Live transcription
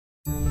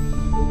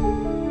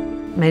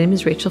My name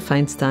is Rachel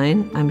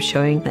Feinstein. I'm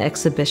showing an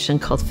exhibition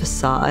called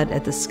Façade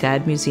at the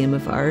SCAD Museum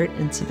of Art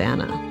in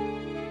Savannah.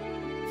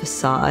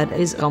 Façade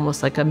is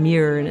almost like a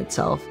mirror in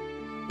itself.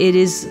 It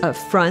is a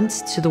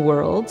front to the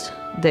world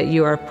that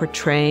you are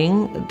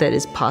portraying that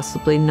is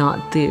possibly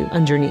not the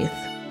underneath.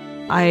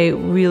 I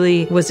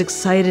really was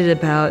excited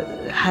about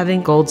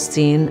having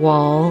Goldstein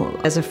wall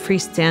as a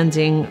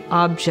freestanding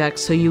object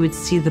so you would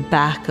see the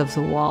back of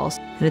the walls.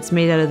 And it's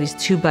made out of these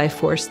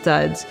 2x4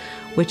 studs,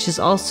 which is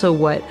also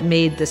what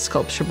made the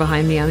sculpture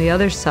behind me on the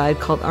other side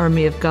called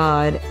Army of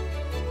God.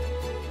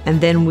 And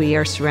then we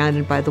are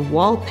surrounded by the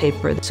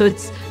wallpaper. So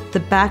it's the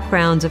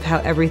background of how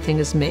everything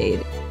is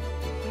made.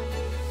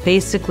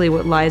 Basically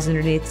what lies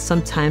underneath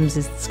sometimes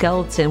is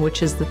skeleton,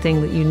 which is the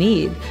thing that you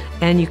need.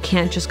 And you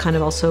can't just kind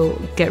of also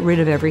get rid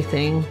of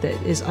everything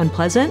that is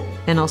unpleasant.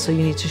 And also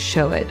you need to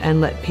show it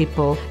and let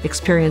people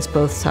experience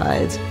both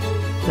sides.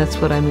 That's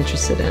what I'm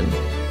interested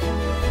in.